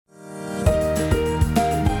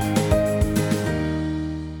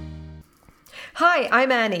Hi,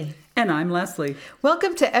 I'm Annie. And I'm Leslie.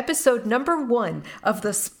 Welcome to episode number 1 of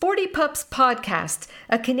the Sporty Pups podcast,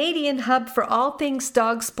 a Canadian hub for all things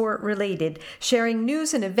dog sport related, sharing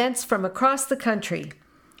news and events from across the country.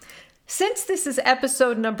 Since this is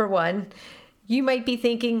episode number 1, you might be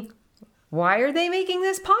thinking, why are they making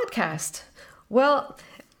this podcast? Well,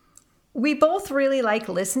 we both really like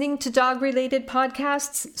listening to dog-related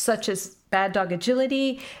podcasts, such as Bad Dog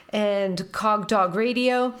Agility and Cog Dog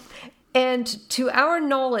Radio. And to our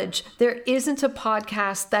knowledge, there isn't a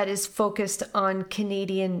podcast that is focused on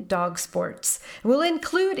Canadian dog sports. We'll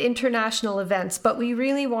include international events, but we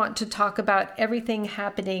really want to talk about everything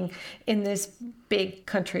happening in this big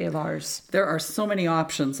country of ours. There are so many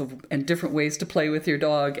options and different ways to play with your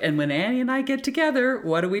dog. And when Annie and I get together,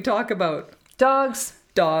 what do we talk about? Dogs.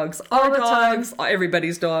 Dogs. Our dogs.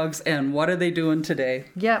 Everybody's dogs. And what are they doing today?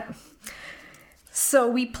 Yep. So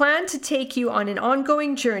we plan to take you on an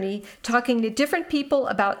ongoing journey, talking to different people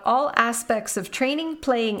about all aspects of training,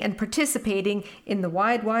 playing, and participating in the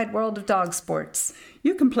wide, wide world of dog sports.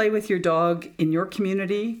 You can play with your dog in your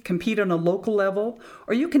community, compete on a local level,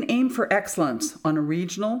 or you can aim for excellence on a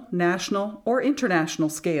regional, national, or international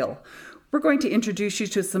scale. We're going to introduce you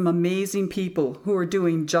to some amazing people who are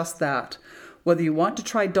doing just that. Whether you want to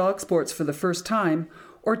try dog sports for the first time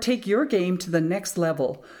or take your game to the next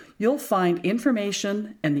level, you'll find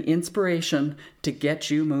information and the inspiration to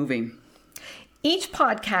get you moving. Each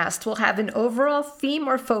podcast will have an overall theme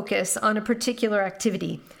or focus on a particular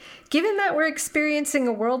activity. Given that we're experiencing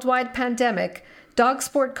a worldwide pandemic, dog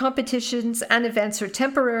sport competitions and events are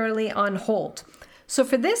temporarily on hold. So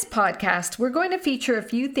for this podcast, we're going to feature a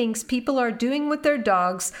few things people are doing with their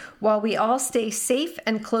dogs while we all stay safe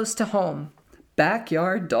and close to home.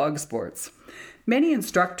 Backyard dog sports. Many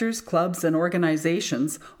instructors, clubs, and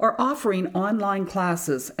organizations are offering online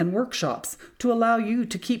classes and workshops to allow you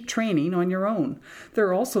to keep training on your own. There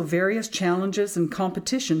are also various challenges and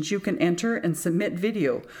competitions you can enter and submit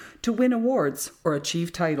video to win awards or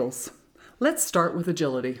achieve titles. Let's start with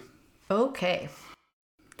agility. Okay.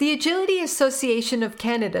 The Agility Association of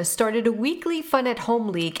Canada started a weekly fun-at-home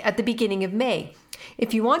league at the beginning of May.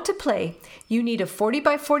 If you want to play, you need a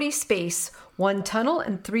 40x40 space, 1 tunnel,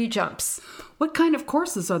 and 3 jumps. What kind of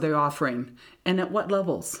courses are they offering, and at what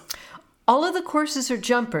levels? All of the courses are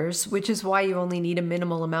jumpers, which is why you only need a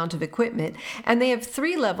minimal amount of equipment, and they have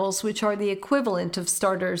 3 levels, which are the equivalent of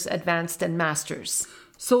starters, advanced, and masters.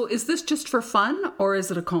 So is this just for fun, or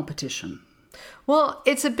is it a competition? Well,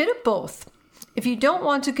 it's a bit of both. If you don't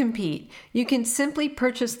want to compete, you can simply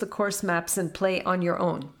purchase the course maps and play on your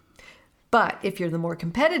own. But if you're the more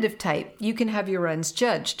competitive type, you can have your runs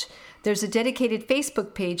judged. There's a dedicated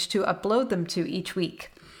Facebook page to upload them to each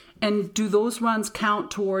week. And do those runs count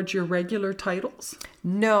towards your regular titles?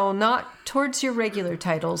 No, not towards your regular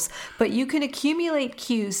titles, but you can accumulate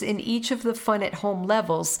cues in each of the fun at home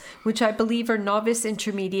levels, which I believe are novice,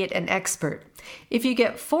 intermediate, and expert. If you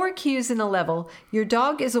get 4 cues in a level, your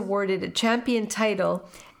dog is awarded a champion title.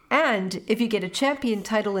 And if you get a champion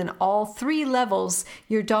title in all 3 levels,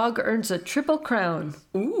 your dog earns a triple crown.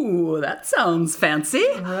 Ooh, that sounds fancy.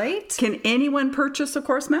 Right? Can anyone purchase a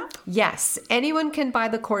course map? Yes, anyone can buy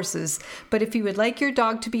the courses, but if you would like your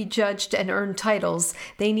dog to be judged and earn titles,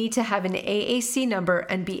 they need to have an AAC number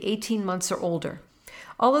and be 18 months or older.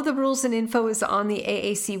 All of the rules and info is on the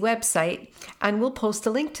AAC website, and we'll post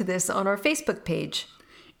a link to this on our Facebook page.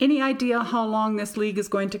 Any idea how long this league is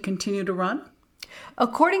going to continue to run?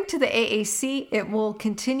 According to the AAC, it will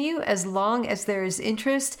continue as long as there is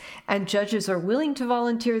interest and judges are willing to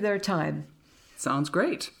volunteer their time. Sounds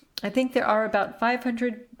great. I think there are about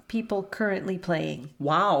 500 people currently playing.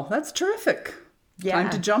 Wow, that's terrific. Yeah. Time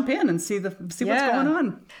to jump in and see what's going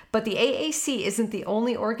on. But the AAC isn't the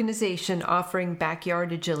only organization offering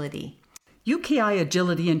backyard agility. UKI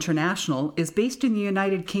Agility International is based in the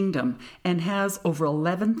United Kingdom and has over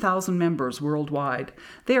 11,000 members worldwide.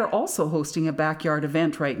 They are also hosting a backyard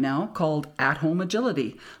event right now called At Home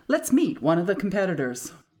Agility. Let's meet one of the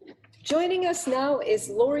competitors. Joining us now is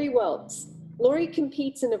Lori Welts. Lori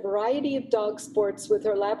competes in a variety of dog sports with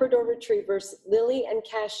her Labrador retrievers, Lily and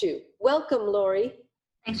Cashew. Welcome, Lori.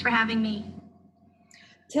 Thanks for having me.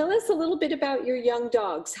 Tell us a little bit about your young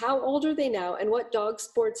dogs. How old are they now, and what dog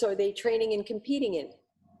sports are they training and competing in?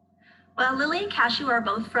 Well, Lily and Cashew are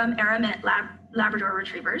both from Aramet Labrador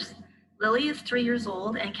Retrievers. Lily is 3 years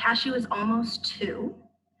old, and Cashew is almost 2.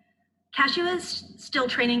 Cashew is still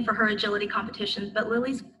training for her agility competitions, but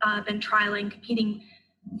Lily's been trialing competing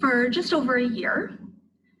for just over a year.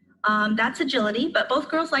 That's agility, but both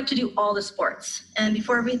girls like to do all the sports. And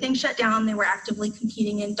before everything shut down, they were actively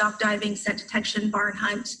competing in duck diving, scent detection, barn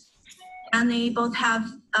hunt, and they both have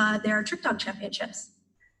their trick dog championships.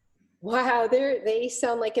 Wow, they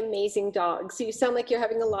sound like amazing dogs. You sound like you're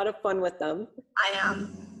having a lot of fun with them. I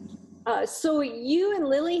am. So you and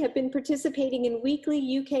Lily have been participating in weekly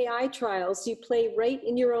UKI trials you play right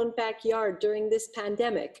in your own backyard during this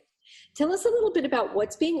pandemic. Tell us a little bit about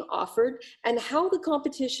what's being offered and how the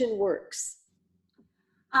competition works.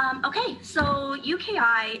 Okay, so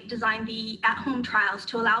UKI designed the at-home trials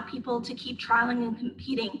to allow people to keep trialing and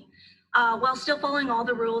competing while still following all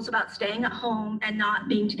the rules about staying at home and not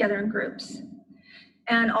being together in groups.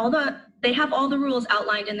 And they have all the rules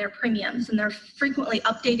outlined in their premiums, and they're frequently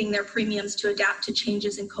updating their premiums to adapt to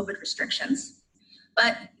changes in COVID restrictions.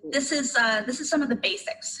 But this is some of the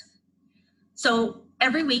basics. So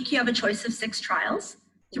every week you have a choice of 6 trials,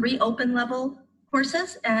 3 open level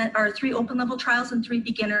courses, or 3 open level trials and 3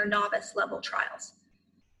 beginner novice level trials.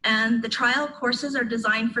 And the trial courses are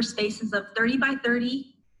designed for spaces of 30 by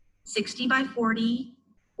 30, 60 by 40,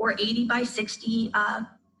 or 80 by 60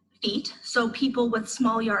 feet. So people with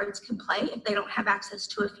small yards can play if they don't have access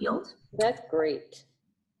to a field. That's great.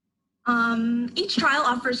 Each trial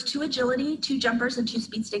offers 2 agility, 2 jumpers, and 2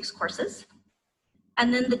 speed stakes courses.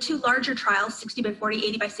 And then the 2 larger trials, 60 by 40,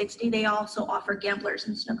 80 by 60, they also offer gamblers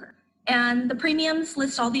and snooker. And the premiums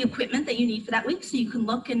list all the equipment that you need for that week, so you can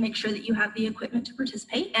look and make sure that you have the equipment to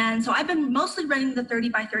participate. And so I've been mostly running the 30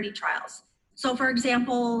 by 30 trials. So for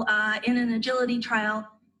example, in an agility trial,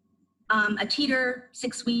 a teeter,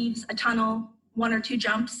 6 weaves, a tunnel, 1 or 2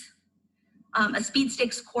 jumps. A speed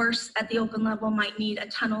stakes course at the open level might need a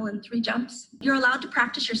tunnel and 3 jumps. You're allowed to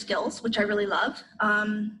practice your skills, which I really love,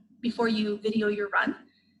 before you video your run.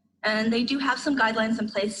 And they do have some guidelines in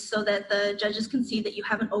place so that the judges can see that you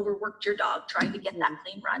haven't overworked your dog trying to get that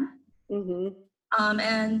clean run. Mm-hmm.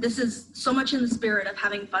 And this is so much in the spirit of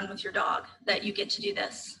having fun with your dog that you get to do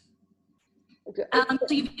this.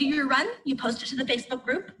 So you do your run, you post it to the Facebook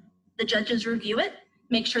group, the judges review it,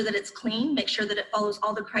 make sure that it's clean, make sure that it follows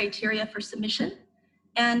all the criteria for submission.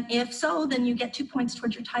 And if so, then you get 2 points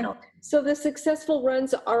towards your title. So the successful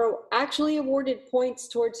runs are actually awarded points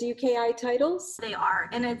towards UKI titles? They are,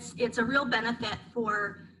 and it's a real benefit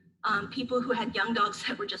for people who had young dogs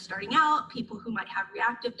that were just starting out, people who might have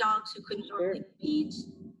reactive dogs who couldn't normally compete.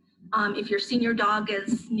 If your senior dog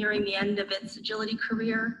is nearing the end of its agility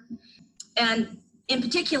career. And in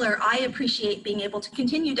particular, I appreciate being able to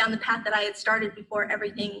continue down the path that I had started before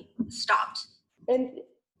everything stopped. And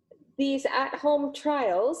these at-home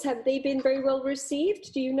trials, have they been very well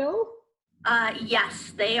received? Do you know?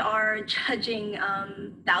 Yes, they are judging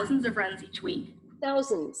thousands of runs each week.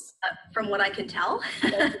 Thousands? From what I can tell.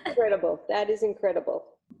 That's incredible. That is incredible.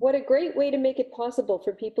 What a great way to make it possible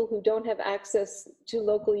for people who don't have access to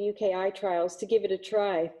local UKI trials to give it a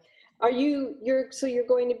try. So you're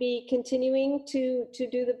going to be continuing to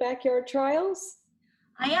do the backyard trials?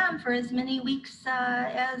 I am, for as many weeks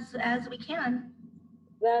as we can.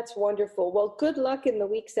 That's wonderful. Well, good luck in the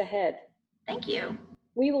weeks ahead. Thank you.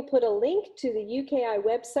 We will put a link to the UKI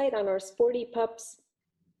website on our Sporty Pups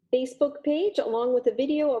Facebook page, along with a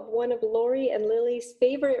video of one of Lori and Lily's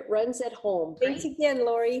favorite runs at home. Great. Thanks again,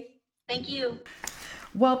 Lori. Thank you.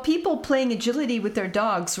 While people playing agility with their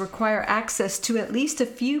dogs require access to at least a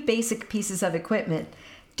few basic pieces of equipment,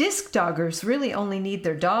 disc doggers really only need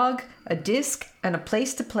their dog, a disc, and a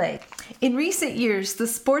place to play. In recent years, the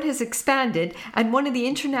sport has expanded, and one of the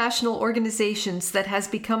international organizations that has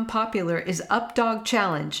become popular is UpDog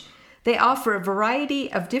Challenge. They offer a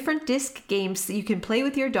variety of different disc games that you can play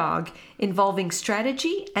with your dog, involving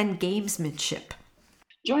strategy and gamesmanship.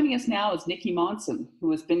 Joining us now is Nikki Monson,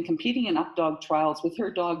 who has been competing in UpDog trials with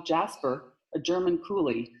her dog Jasper, a German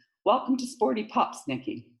Collie. Welcome to Sporty Pups,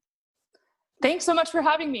 Nikki. Thanks so much for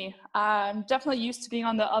having me. I'm definitely used to being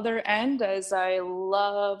on the other end, as I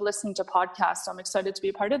love listening to podcasts. I'm excited to be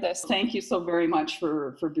a part of this. Thank you so very much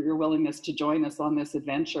for your willingness to join us on this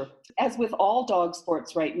adventure. As with all dog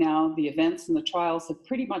sports right now, the events and the trials have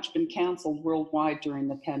pretty much been canceled worldwide during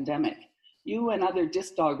the pandemic. You and other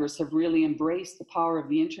disc doggers have really embraced the power of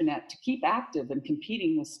the internet to keep active and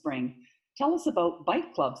competing this spring. Tell us about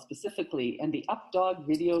Bite Club specifically and the UpDog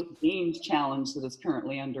Video Games Challenge that is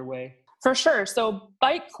currently underway. For sure. So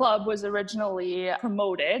Bite Club was originally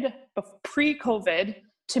promoted pre-COVID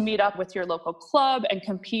to meet up with your local club and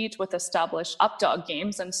compete with established UpDog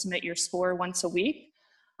games and submit your score once a week.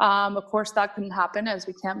 Of course, that couldn't happen as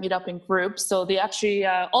we can't meet up in groups. So they actually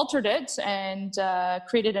altered it and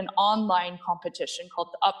created an online competition called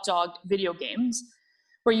the UpDog Video Games,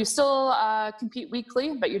 where you still compete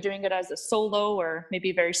weekly, but you're doing it as a solo or maybe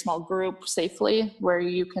a very small group safely, where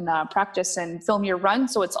you can practice and film your run.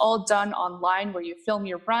 So it's all done online, where you film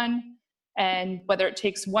your run, And whether it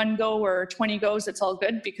takes one go or 20 goes, it's all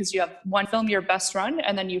good because you have one film, your best run,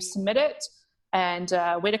 and then you submit it and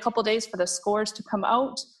wait a couple days for the scores to come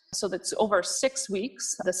out. So that's over 6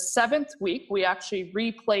 weeks. The 7th week, we actually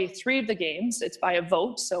replay 3 of the games. It's by a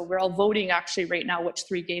vote. So we're all voting actually right now which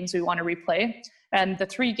 3 games we want to replay. And the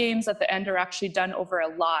 3 games at the end are actually done over a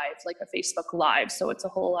live, like a Facebook Live. So it's a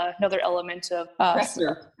whole another element of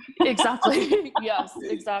exactly. Yes,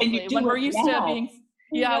 exactly. When we're used to being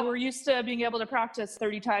we're used to being able to practice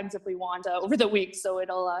 30 times if we want over the week. So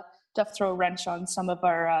it'll definitely throw a wrench on some of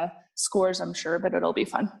our scores, I'm sure, but it'll be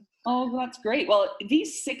fun. Oh, that's great. Well,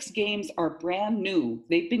 these 6 games are brand new.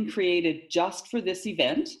 They've been created just for this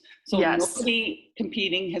event. So nobody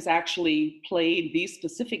competing has actually played these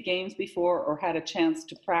specific games before or had a chance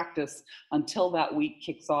to practice until that week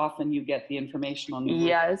kicks off and you get the information on the rules.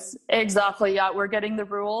 Yes, exactly. Yeah, we're getting the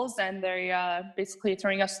rules and they're basically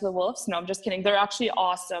throwing us to the wolves. No, I'm just kidding. They're actually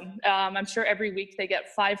awesome. I'm sure every week they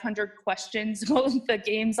get 500 questions about the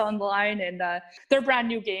games online, and they're brand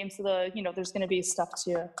new games. So there's going to be stuff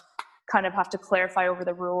to kind of have to clarify over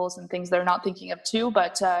the rules and things they're not thinking of too.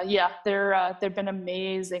 But they've been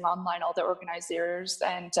amazing online, all the organizers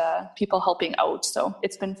and people helping out. So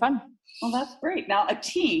it's been fun. Well, that's great. Now, a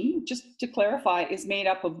team, just to clarify, is made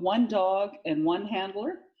up of 1 dog and 1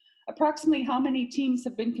 handler. Approximately how many teams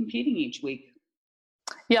have been competing each week?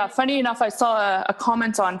 Yeah, funny enough, I saw a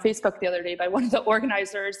comment on Facebook the other day by one of the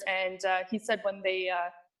organizers, and he said when they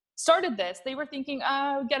started this, they were thinking,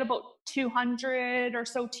 get about 200 or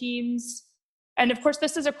so teams. And of course,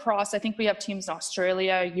 this is across, I think we have teams in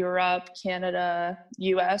Australia, Europe, Canada,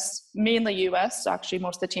 US, mainly US, actually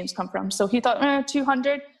most of the teams come from. So he thought,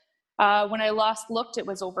 200. When I last looked, it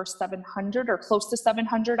was over 700 or close to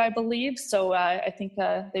 700, I believe. So I think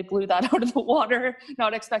they blew that out of the water,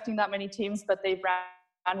 not expecting that many teams, but they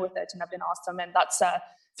ran with it and have been awesome. And that's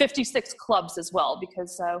 56 clubs as well,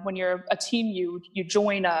 because when you're a team, you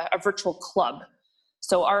join a virtual club.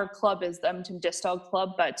 So our club is the Edmonton Disc Dog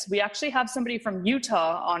Club, but we actually have somebody from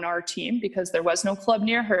Utah on our team because there was no club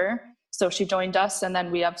near her. So she joined us. And then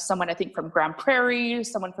we have someone, I think, from Grand Prairie,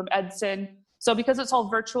 someone from Edson. So because it's all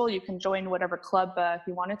virtual, you can join whatever club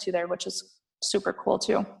you wanted to there, which is super cool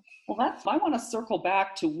too. Well, I want to circle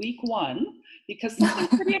back to week 1 because something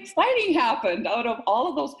pretty exciting happened out of all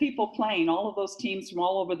of those people playing, all of those teams from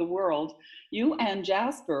all over the world. You and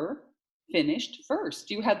Jasper finished first.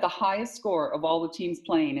 You had the highest score of all the teams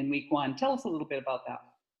playing in week 1. Tell us a little bit about that.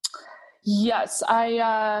 Yes,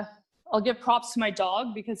 I'll give props to my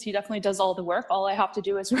dog because he definitely does all the work. All I have to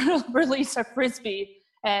do is release a Frisbee,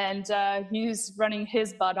 and he's running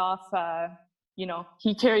his butt off.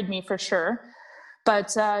 He carried me for sure.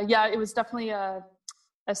 But it was definitely a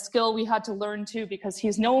skill we had to learn too, because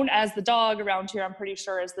he's known as the dog around here, I'm pretty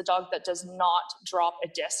sure, as the dog that does not drop a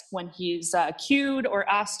disc when he's cued or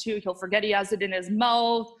asked to. He'll forget he has it in his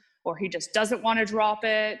mouth, or he just doesn't want to drop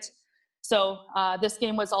it. So this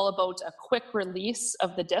game was all about a quick release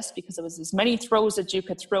of the disc because it was as many throws as you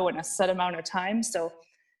could throw in a set amount of time. So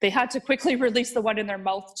they had to quickly release the one in their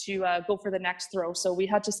mouth to go for the next throw. So we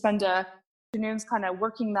had to spend afternoons kind of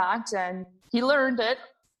working that, and he learned it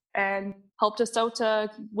and helped us out to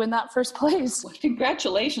win that first place. Well,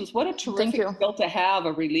 congratulations. What a terrific skill to have,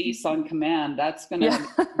 a release on command. That's going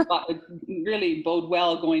to really bode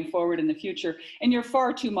well going forward in the future. And you're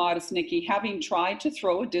far too modest, Nikki. Having tried to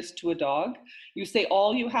throw a disc to a dog, you say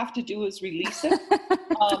all you have to do is release it.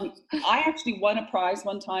 I actually won a prize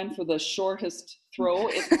one time for the shortest throw.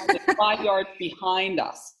 It was 5 yards behind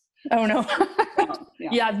us. Oh, no.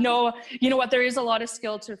 No. You know what? There is a lot of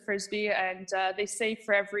skill to Frisbee, and they say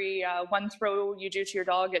for every one throw you do to your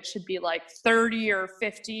dog, it should be like 30 or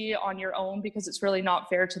 50 on your own, because it's really not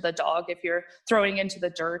fair to the dog if you're throwing into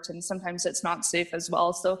the dirt, and sometimes it's not safe as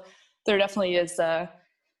well. So there definitely is a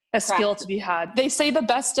skill to be had. They say the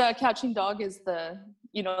best catching dog is the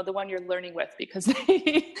one you're learning with, because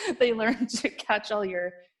they learn to catch all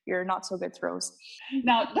your not so good throws.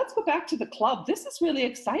 Now let's go back to the club. This is really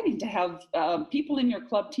exciting to have people in your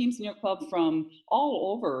club, teams in your club from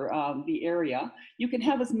all over the area. You can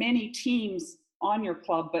have as many teams on your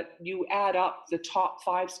club, but you add up the top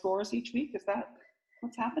 5 scores each week. Is that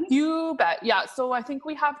what's happening? You bet. Yeah. So I think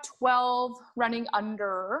we have 12 running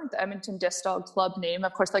under the Edmonton Disc Dog Club name.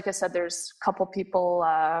 Of course, like I said, there's a couple people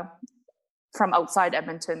from outside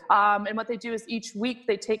Edmonton. And what they do is each week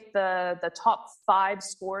they take the top 5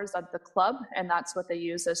 scores of the club, and that's what they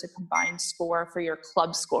use as a combined score for your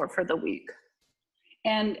club score for the week.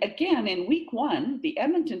 And again, in week 1, the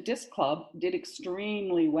Edmonton Disc Club did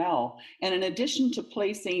extremely well. And in addition to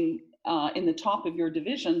placing in the top of your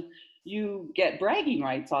division, you get bragging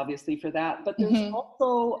rights, obviously, for that, but there's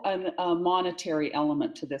also a monetary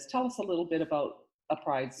element to this. Tell us a little bit about a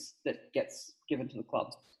prize that gets given to the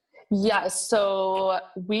club. Yes, so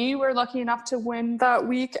we were lucky enough to win that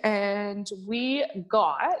week, and we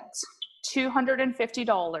got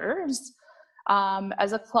 $250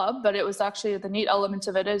 as a club. But it was actually, the neat element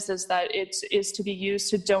of it is that it is to be used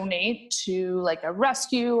to donate to like a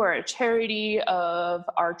rescue or a charity of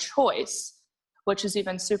our choice, which is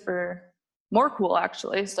even super more cool,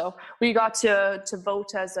 actually. So we got to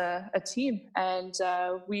vote as a team, and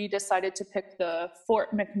we decided to pick the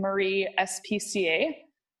Fort McMurray SPCA.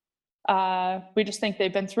 We just think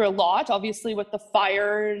they've been through a lot, obviously, with the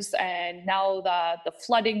fires and now the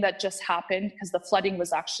flooding that just happened, because the flooding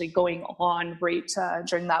was actually going on right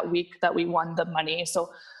during that week that we won the money. So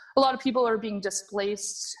a lot of people are being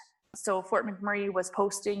displaced. So Fort McMurray was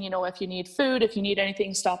posting, if you need food, if you need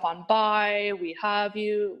anything, stop on by. We have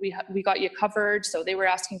you. We got you covered. So they were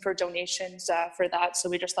asking for donations for that. So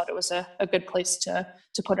we just thought it was a good place to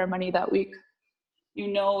put our money that week.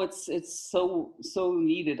 It's so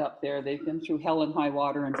needed up there. They've been through hell and high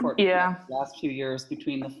water in Fort McMurray the last few years,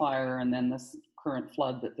 between the fire and then this current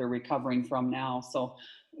flood that they're recovering from now. So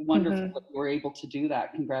wonderful that you were able to do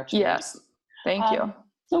that. Congratulations. Yes, thank you.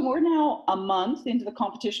 So we're now a month into the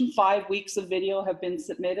competition. 5 weeks of video have been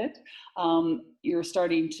submitted. You're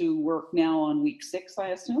starting to work now on week 6,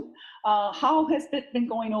 I assume. How has it been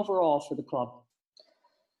going overall for the club?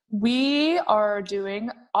 We are doing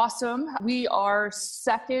awesome. We are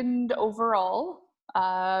second overall.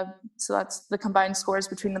 So that's the combined scores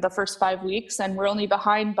between the first 5 weeks. And we're only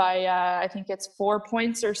behind by, I think it's 4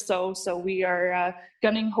 points or so. So we are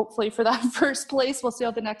gunning hopefully for that first place. We'll see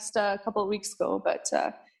how the next couple of weeks go. But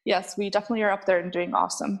yes, we definitely are up there and doing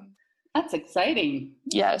awesome. That's exciting.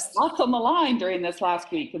 Yes. Lots on the line during this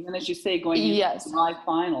last week. And then, as you say, going into the live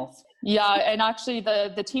finals. Yeah, and actually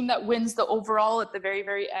the team that wins the overall at the very,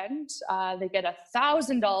 very end, they get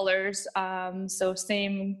 $1,000. So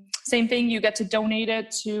same thing, you get to donate it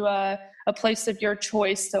to a place of your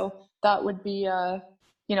choice. So that would be,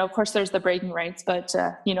 of course there's the bragging rights, but,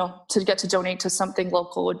 to get to donate to something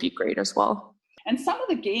local would be great as well. And some of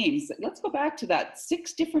the games, let's go back to that,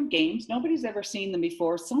 6 different games. Nobody's ever seen them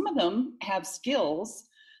before. Some of them have skills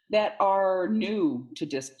that are new to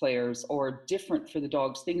disc players or different for the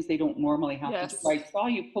dogs, things they don't normally have to do. I saw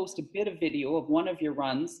you post a bit of video of one of your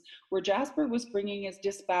runs where Jasper was bringing his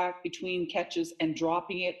disc back between catches and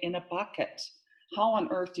dropping it in a bucket. How on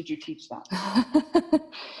earth did you teach that?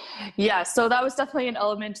 Yeah, so that was definitely an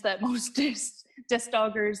element that most disc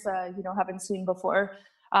doggers, haven't seen before.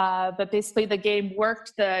 But basically the game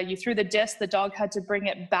worked. You threw the disc, the dog had to bring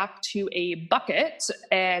it back to a bucket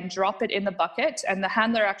and drop it in the bucket, and the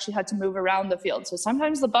handler actually had to move around the field. So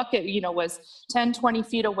sometimes the bucket, was 10, 20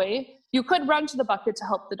 feet away. You could run to the bucket to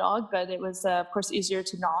help the dog, but it was, of course, easier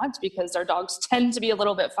to not, because our dogs tend to be a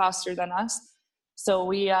little bit faster than us. So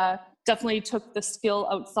we definitely took the skill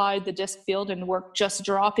outside the disc field and worked just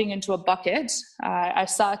dropping into a bucket. I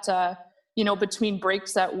sat between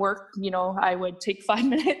breaks at work, I would take 5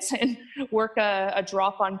 minutes and work a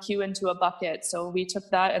drop on cue into a bucket. So we took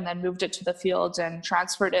that and then moved it to the field and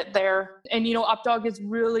transferred it there. And, UpDog is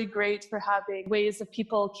really great for having ways that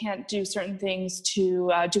people can't do certain things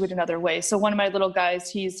to do it another way. So one of my little guys,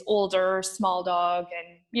 he's older, small dog,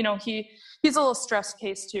 and, he's a little stress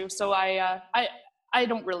case too. So I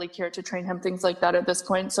don't really care to train him things like that at this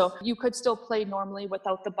point. So you could still play normally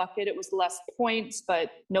without the bucket. It was less points, but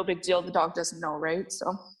no big deal. The dog doesn't know, right?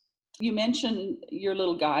 So you mentioned your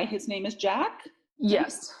little guy. His name is Jack?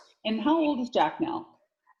 Yes. And how old is Jack now?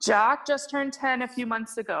 Jack just turned 10 a few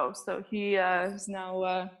months ago. So he is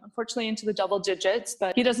now, unfortunately, into the double digits,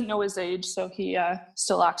 but he doesn't know his age. So he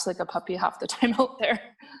still acts like a puppy half the time out there.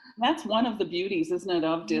 That's one of the beauties, isn't it,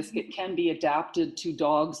 of disc? It can be adapted to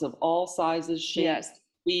dogs of all sizes, shapes,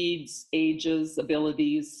 speeds, ages,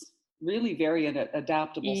 abilities. Really very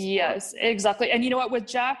adaptable sport. Yes, exactly. And you know what? With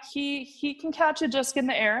Jack, he can catch a disc in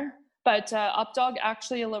the air, but UpDog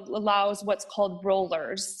actually allows what's called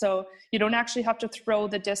rollers. So you don't actually have to throw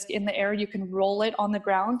the disc in the air. You can roll it on the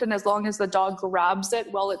ground. And as long as the dog grabs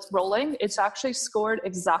it while it's rolling, it's actually scored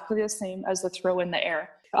exactly the same as the throw in the air.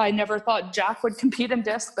 I never thought Jack would compete in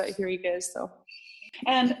disc, but here he is. So,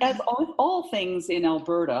 and as all things in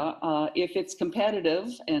Alberta, if it's competitive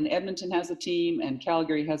and Edmonton has a team and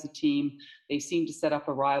Calgary has a team, they seem to set up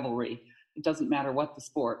a rivalry. It doesn't matter what the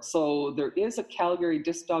sport. So there is a Calgary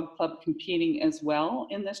Disc Dog Club competing as well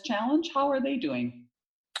in this challenge. How are they doing?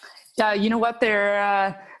 Yeah, you know what?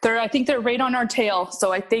 I think they're right on our tail.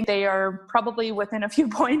 So I think they are probably within a few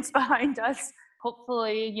points behind us.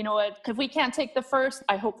 hopefully, you know what, if we can't take the first,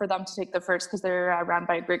 I hope for them to take the first because they're run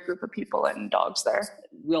by a great group of people and dogs there.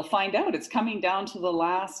 We'll find out. It's coming down to the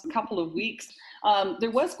last couple of weeks.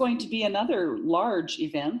 There was going to be another large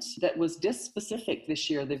event that was disc specific this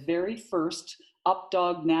year, the very first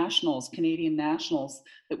Updog Nationals, Canadian Nationals,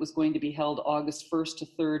 that was going to be held August 1st to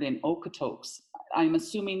 3rd in Okotoks. I'm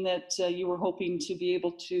assuming that you were hoping to be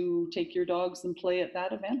able to take your dogs and play at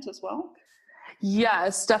that event as well?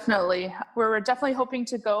 Yes, definitely. We're definitely hoping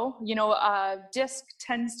to go. You know, disc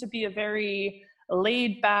tends to be a very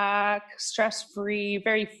laid back, stress-free,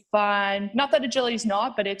 very fun. Not that agility is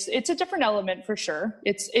not, but it's a different element for sure.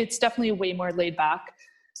 It's definitely way more laid back.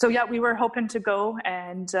 So yeah, we were hoping to go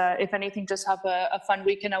and if anything, just have a fun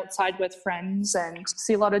weekend outside with friends and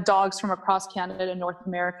see a lot of dogs from across Canada and North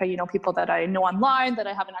America, you know, people that I know online that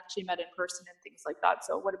I haven't actually met in person and things like that.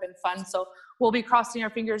 So it would have been fun. So we'll be crossing our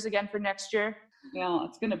fingers again for next year. Yeah,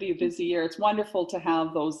 it's going to be a busy year. It's wonderful to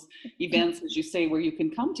have those events, as you say, where you can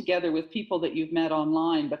come together with people that you've met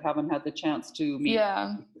online but haven't had the chance to meet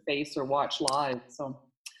face or watch live. So,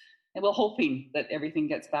 and we're hoping that everything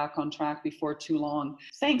gets back on track before too long.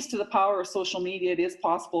 Thanks to the power of social media, it is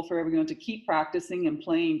possible for everyone to keep practicing and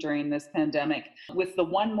playing during this pandemic. With the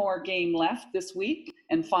one more game left this week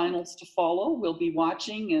and finals to follow, we'll be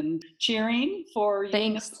watching and cheering for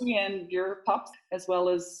you and your pups, as well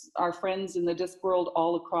as our friends in the disc world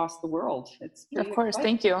all across the world. It's of course.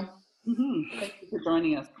 Exciting. Thank you. Thank you for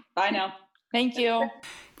joining us. Bye now. Thank you.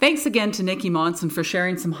 Thanks again to Nikki Monson for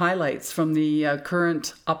sharing some highlights from the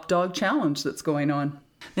current Updog Challenge that's going on.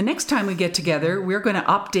 The next time we get together, we're going to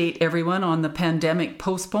update everyone on the pandemic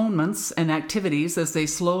postponements and activities as they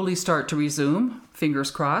slowly start to resume,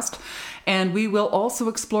 fingers crossed. And we will also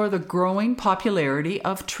explore the growing popularity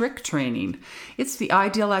of trick training. It's the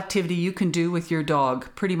ideal activity you can do with your dog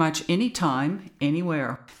pretty much anytime,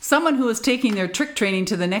 anywhere. Someone who is taking their trick training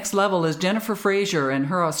to the next level is Jennifer Fraser and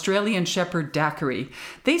her Australian Shepherd Daiquiri.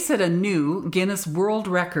 They set a new Guinness World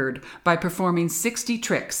Record by performing 60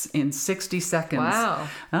 tricks in 60 seconds. Wow.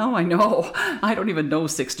 Oh, I know. I don't even know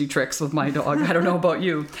 60 tricks with my dog. I don't know about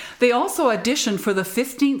you. They also auditioned for the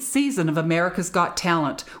 15th season of America's Got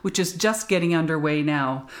Talent, which is just getting underway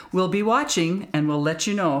now. We'll be watching and we'll let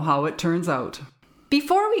you know how it turns out.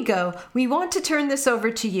 Before we go, we want to turn this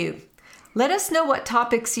over to you. Let us know what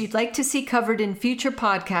topics you'd like to see covered in future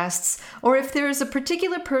podcasts, or if there is a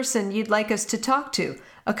particular person you'd like us to talk to,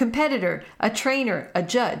 a competitor, a trainer, a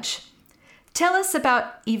judge. Tell us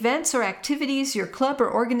about events or activities your club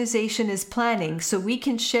or organization is planning so we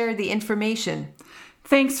can share the information.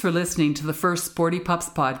 Thanks for listening to the first Sporty Pups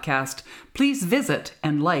podcast. Please visit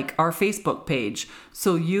and like our Facebook page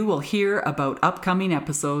so you will hear about upcoming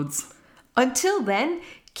episodes. Until then,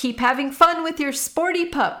 keep having fun with your sporty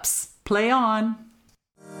pups. Play on.